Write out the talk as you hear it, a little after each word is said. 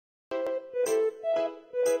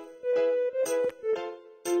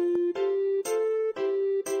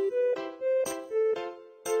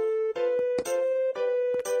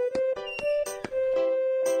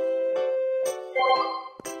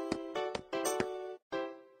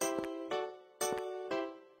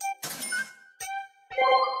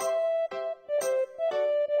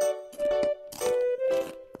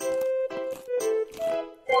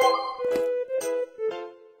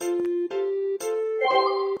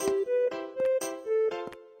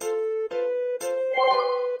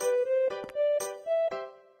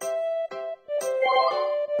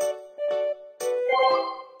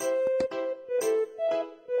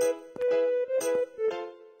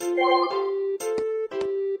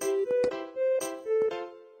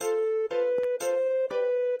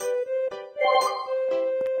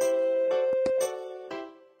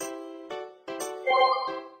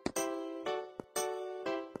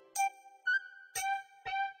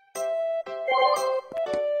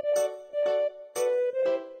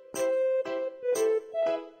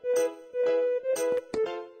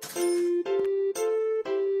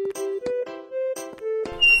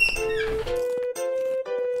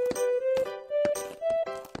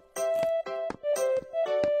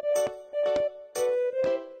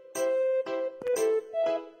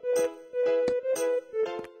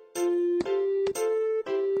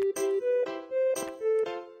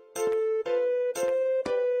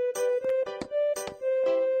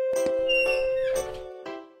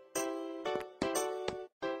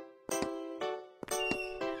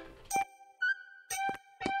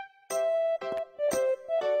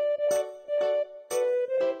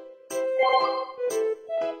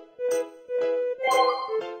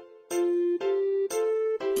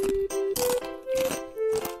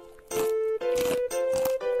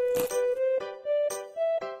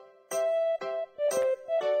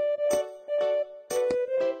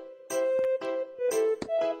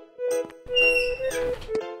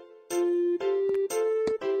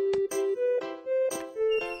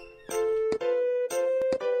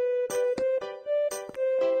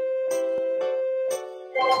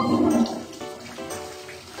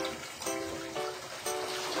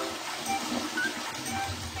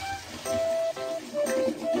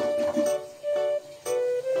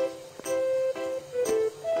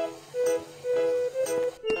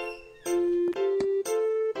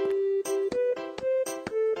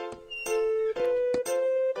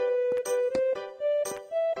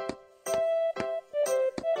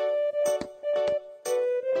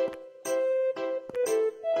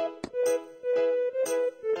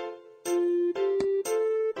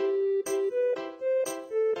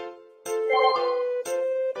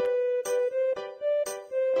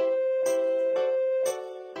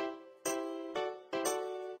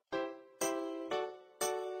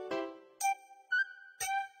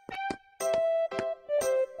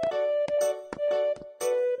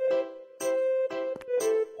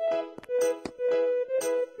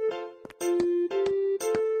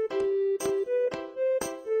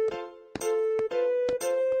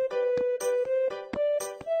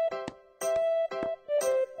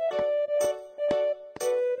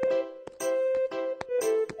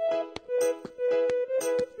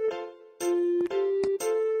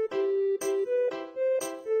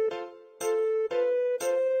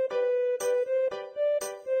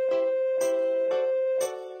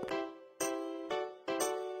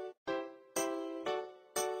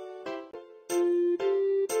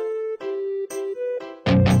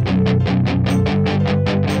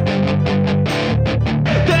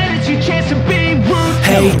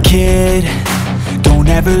Hey kid, don't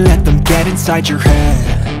ever let them get inside your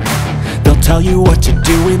head. They'll tell you what to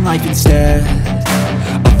do in life instead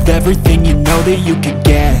of everything you know that you could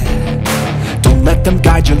get. Don't let them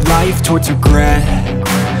guide your life towards regret.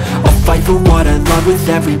 I'll fight for what I love with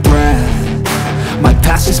every breath. My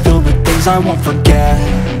past is filled with things I won't forget.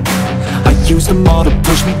 I use them all to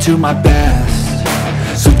push me to my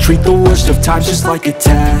best. So treat the worst of times just like a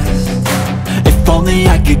test. If only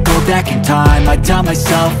I could go back in time, I'd tell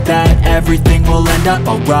myself that everything will end up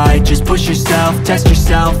alright. Just push yourself, test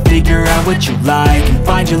yourself, figure out what you like, and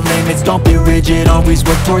find your limits, don't be rigid, always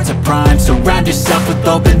work towards a prime. Surround yourself with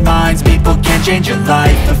open minds, people can change your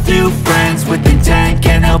life. A few friends with intent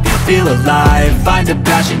can help you feel alive. Find a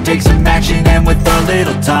passion, take some action, and with a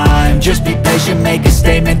little time, just be patient, make a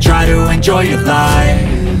statement, try to enjoy your life.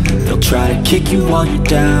 They'll try to kick you while you're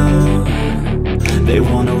down. They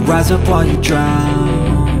wanna rise up while you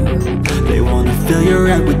drown. They wanna fill your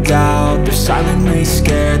head with doubt. They're silently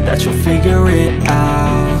scared that you'll figure it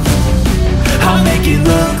out. I'll make it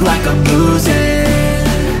look like I'm losing,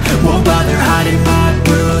 won't bother hiding my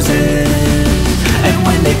bruises. And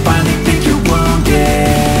when they finally think you're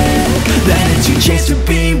wounded, then it's your chance to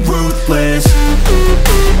be ruthless.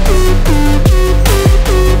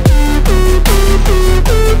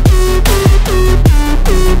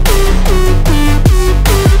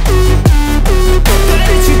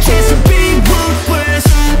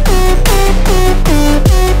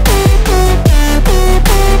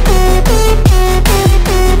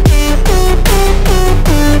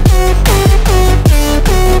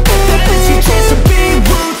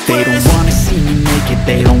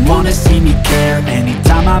 They don't wanna see me care.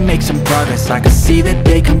 Anytime I make some progress, I can see that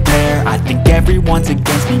they compare. I think everyone's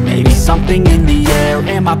against me, maybe something in the air.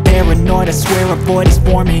 Am I paranoid? I swear a void is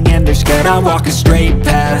forming and they're scared. I walk a straight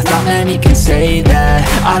path, not many can say that.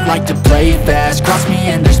 I like to play fast, cross me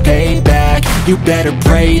and there's payback. You better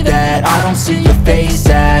pray that I don't see your face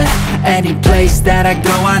at any place that I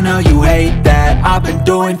go. I know you hate that. I've been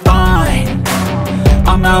doing fine,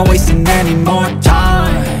 I'm not wasting any more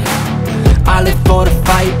time. I live for the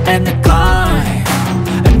fight and the climb,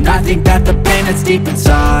 and I think that the pain that's deep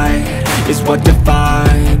inside is what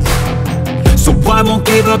defines. So I won't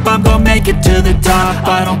give up, I'm gonna make it to the top.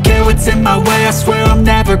 I don't care what's in my way, I swear I'm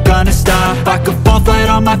never gonna stop. I could fall flat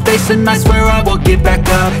on my face and I swear I won't give back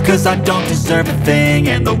up, cause I don't deserve a thing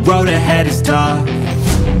and the road ahead is tough.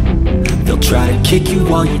 They'll try to kick you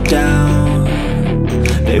while you're down.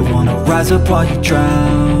 They wanna rise up while you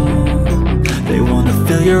drown. They wanna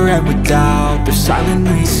fill your head with doubt. They're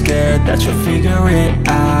silently scared that you'll figure it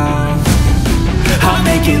out. I'll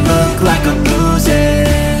make it look like I'm losing,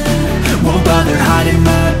 won't bother hiding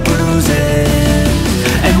my bruises.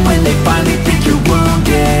 And when they finally think you're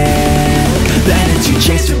wounded, then it's your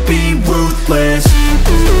chance to be ruthless.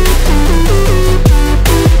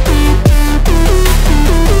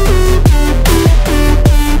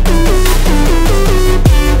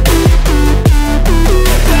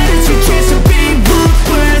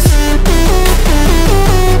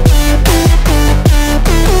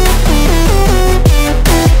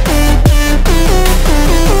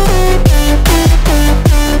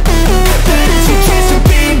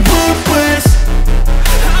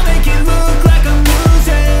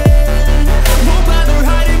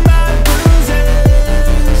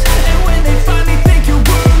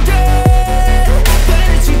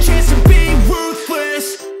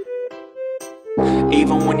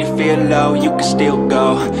 Even when you feel low, you can still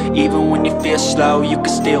go. Even when you feel slow, you can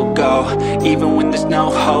still go. Even when there's no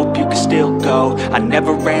hope, you can still go. I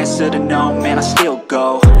never answer to no, man, I still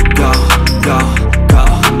go. Go, go.